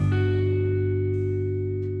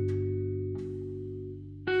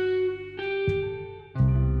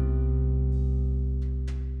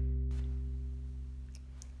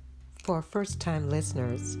For first-time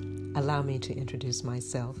listeners, allow me to introduce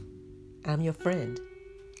myself. I'm your friend.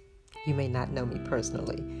 You may not know me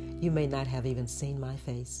personally. You may not have even seen my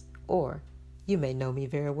face, or you may know me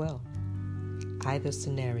very well. Either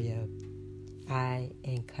scenario, I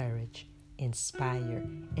encourage, inspire,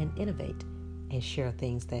 and innovate, and share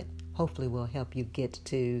things that hopefully will help you get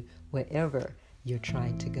to wherever you're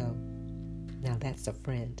trying to go. Now that's a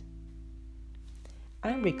friend.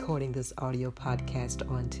 I'm recording this audio podcast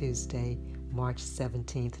on Tuesday, March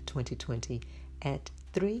 17th, 2020 at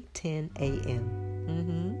 3:10 a.m.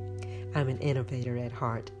 I'm an innovator at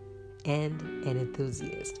heart and an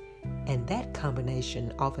enthusiast, and that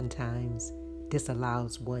combination oftentimes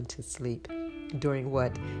disallows one to sleep during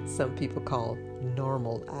what some people call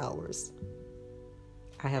normal hours.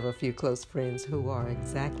 I have a few close friends who are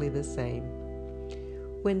exactly the same.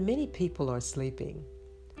 When many people are sleeping,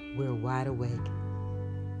 we're wide awake,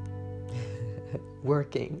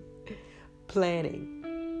 working, planning.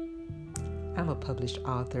 I'm a published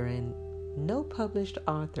author, and no published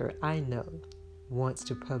author I know wants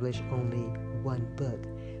to publish only one book,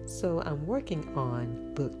 so I'm working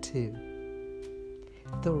on book 2.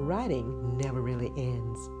 The writing never really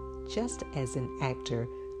ends, just as an actor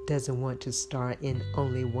doesn't want to star in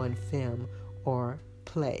only one film or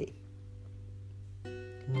play,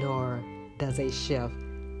 nor does a chef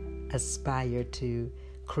aspire to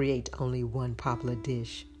create only one popular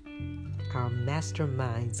dish. Our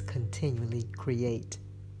masterminds continually create.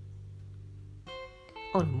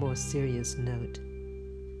 On a more serious note,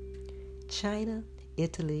 China,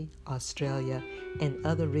 Italy, Australia, and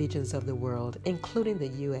other regions of the world, including the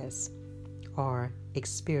U.S., are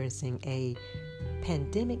experiencing a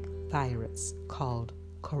pandemic virus called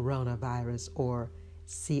coronavirus or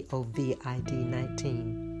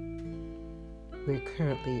COVID-19. We're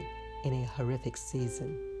currently in a horrific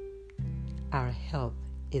season. Our health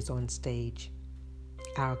is on stage.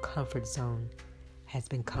 Our comfort zone has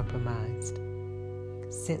been compromised.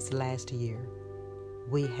 Since last year,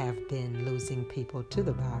 we have been losing people to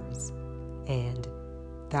the virus, and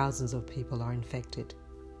thousands of people are infected.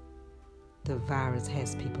 The virus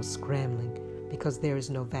has people scrambling because there is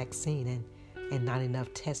no vaccine and not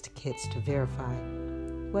enough test kits to verify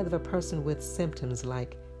whether a person with symptoms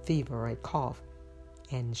like fever or a cough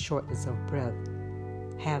and shortness of breath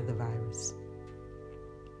have the virus.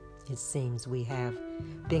 It seems we have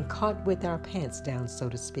been caught with our pants down, so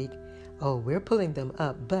to speak. Oh, we're pulling them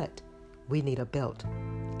up, but we need a belt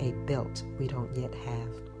we don't yet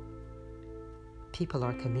have. People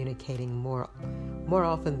are communicating more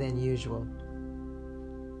often than usual.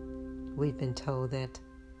 We've been told that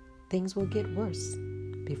things will get worse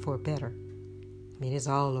before better. It's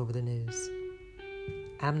all over the news.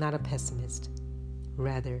 I'm not a pessimist,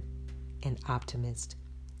 rather an optimist,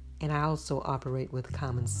 and I also operate with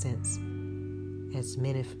common sense. As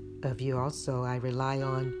many of you also, I rely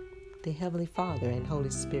on the Heavenly Father and Holy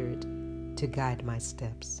Spirit to guide my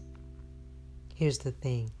steps. Here's the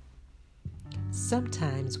thing.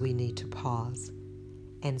 Sometimes we need to pause,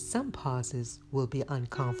 and some pauses will be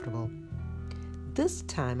uncomfortable. This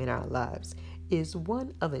time in our lives is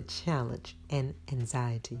one of a challenge and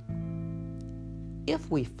anxiety. If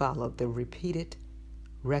we follow the repeated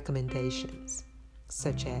recommendations,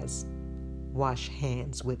 such as wash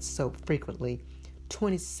hands with soap frequently,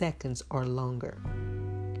 20 seconds or longer,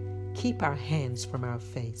 keep our hands from our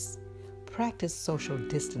face, practice social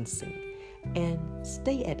distancing, and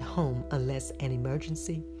stay at home unless an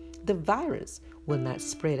emergency, the virus will not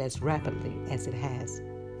spread as rapidly as it has.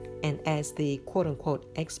 And as the quote-unquote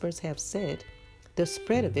experts have said, the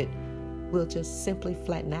spread of it will just simply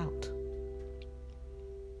flatten out.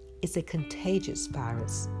 It's a contagious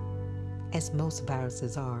virus, as most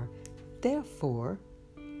viruses are. Therefore,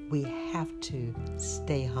 we have to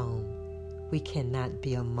stay home. We cannot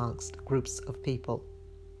be amongst groups of people.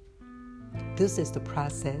 This is the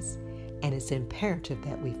process, and it's imperative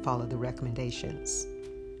that we follow the recommendations.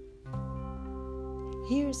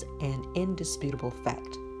 Here's an indisputable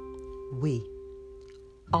fact. We,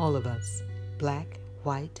 all of us, black,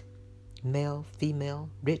 white, male,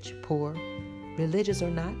 female, rich, poor, religious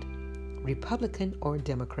or not, Republican or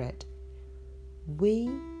Democrat, we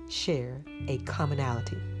share a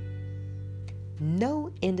commonality.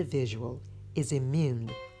 No individual is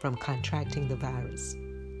immune from contracting the virus.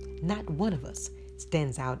 Not one of us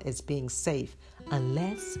stands out as being safe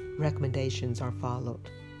unless recommendations are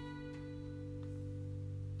followed.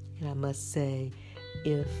 And I must say,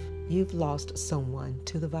 if you've lost someone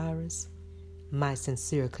to the virus, my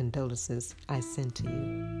sincere condolences I send to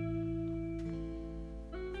you.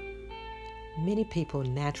 Many people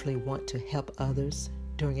naturally want to help others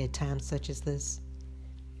during a time such as this.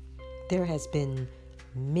 There has been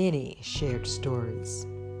many shared stories,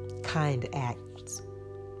 kind acts.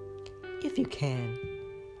 If you can,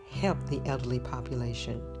 help the elderly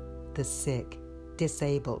population, the sick,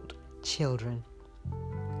 disabled, children,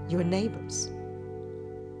 your neighbors.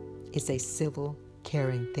 It's a civil,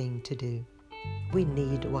 caring thing to do. We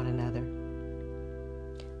need one another.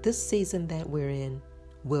 This season that we're in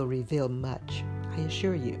will reveal much, I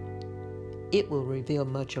assure you. It will reveal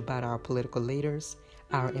much about our political leaders,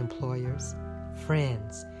 our employers,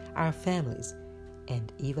 friends, our families,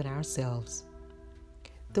 and even ourselves.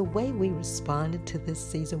 The way we responded to this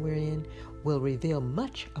season we're in will reveal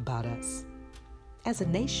much about us as a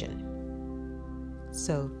nation.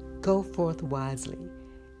 So go forth wisely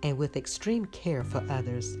and with extreme care for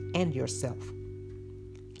others and yourself.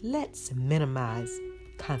 Let's minimize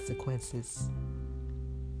consequences.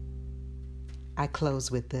 I close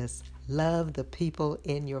with this. Love the people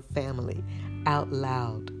in your family out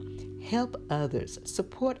loud. Help others.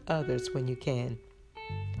 Support others when you can.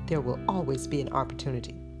 There will always be an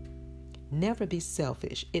opportunity. Never be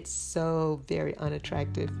selfish. It's so very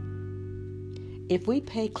unattractive. If we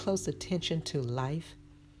pay close attention to life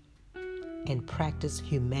and practice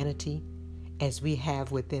humanity as we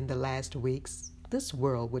have within the last weeks, this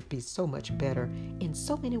world would be so much better in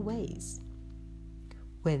so many ways.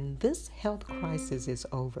 When this health crisis is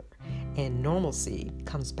over and normalcy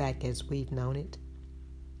comes back as we've known it,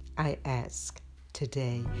 I ask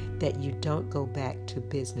today that you don't go back to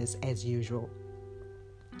business as usual.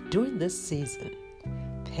 During this season,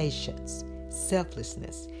 patience,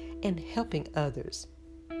 selflessness, and helping others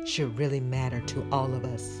should really matter to all of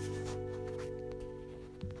us.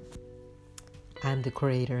 I'm the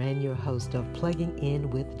creator and your host of Plugging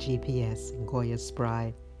In with GPS, Goya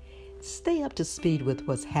Spry. Stay up to speed with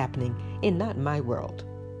what's happening in not my world,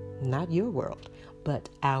 not your world, but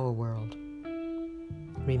our world.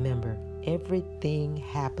 Remember, everything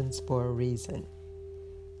happens for a reason.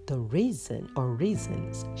 The reason or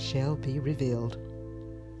reasons shall be revealed.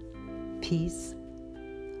 Peace,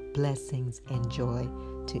 blessings, and joy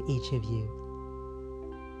to each of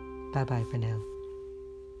you. Bye-bye for now.